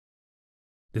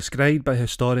Described by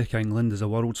Historic England as the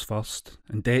world's first,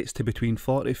 and dates to between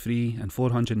 43 and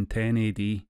 410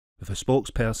 AD, with a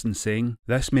spokesperson saying,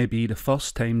 "This may be the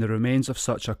first time the remains of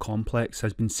such a complex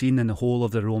has been seen in the whole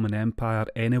of the Roman Empire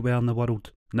anywhere in the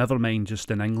world, never mind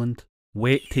just in England.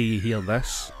 Wait till you hear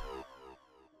this."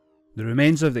 The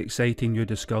remains of the exciting new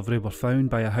discovery were found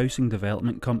by a housing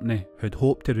development company who'd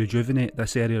hoped to rejuvenate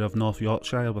this area of North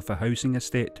Yorkshire with a housing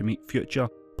estate to meet future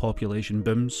population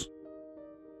booms.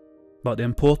 But the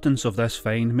importance of this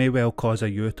find may well cause a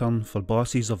U-turn for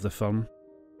bosses of the firm,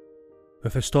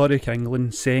 with Historic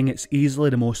England saying it's easily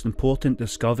the most important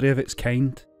discovery of its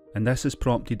kind, and this has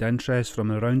prompted interest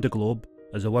from around the globe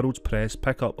as the world's press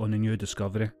pick up on the new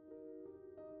discovery.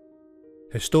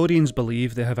 Historians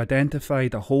believe they have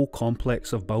identified a whole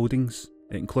complex of buildings.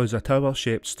 It includes a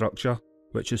tower-shaped structure,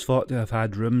 which is thought to have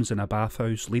had rooms and a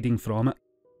bathhouse leading from it.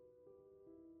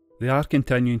 They are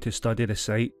continuing to study the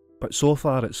site, but so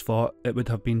far it's thought it would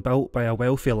have been built by a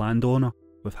wealthy landowner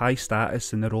with high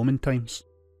status in the Roman times,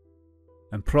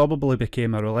 and probably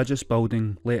became a religious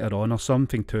building later on or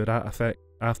something to that effect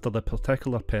after the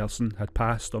particular person had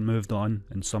passed or moved on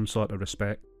in some sort of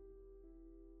respect.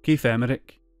 Keith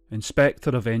Emmerich,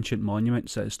 Inspector of Ancient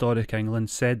Monuments at Historic England,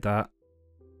 said that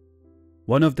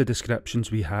one of the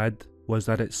descriptions we had was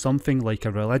that it's something like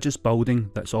a religious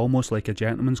building that's almost like a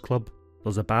gentleman's club.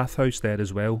 There's a bathhouse there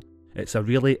as well. It's a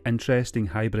really interesting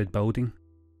hybrid building.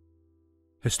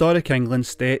 Historic England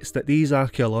states that these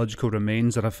archaeological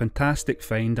remains are a fantastic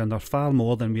find and are far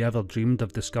more than we ever dreamed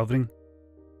of discovering.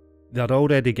 They are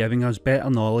already giving us better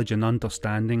knowledge and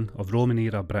understanding of Roman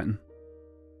era Britain.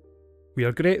 We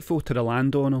are grateful to the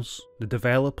landowners, the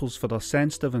developers for their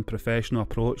sensitive and professional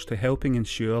approach to helping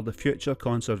ensure the future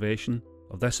conservation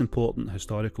of this important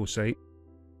historical site.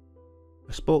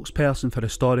 A spokesperson for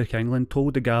Historic England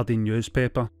told the Guardian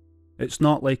newspaper, "It's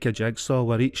not like a jigsaw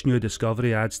where each new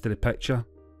discovery adds to the picture.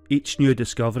 Each new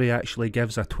discovery actually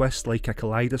gives a twist like a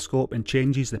kaleidoscope and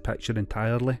changes the picture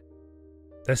entirely.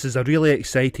 This is a really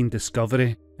exciting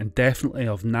discovery and definitely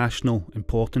of national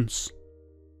importance.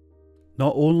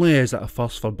 Not only is it a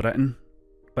first for Britain,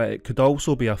 but it could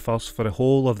also be a first for the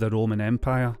whole of the Roman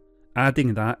Empire."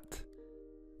 Adding that,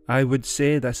 "I would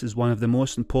say this is one of the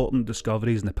most important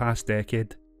discoveries in the past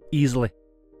decade, easily."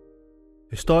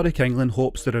 Historic England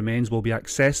hopes the remains will be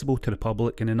accessible to the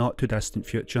public in the not too distant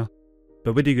future.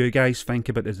 But what do you guys think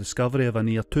about the discovery of a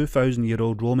near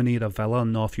 2,000-year-old Roman era villa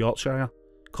in North Yorkshire?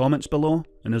 Comments below,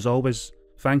 and as always,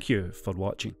 thank you for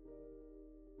watching.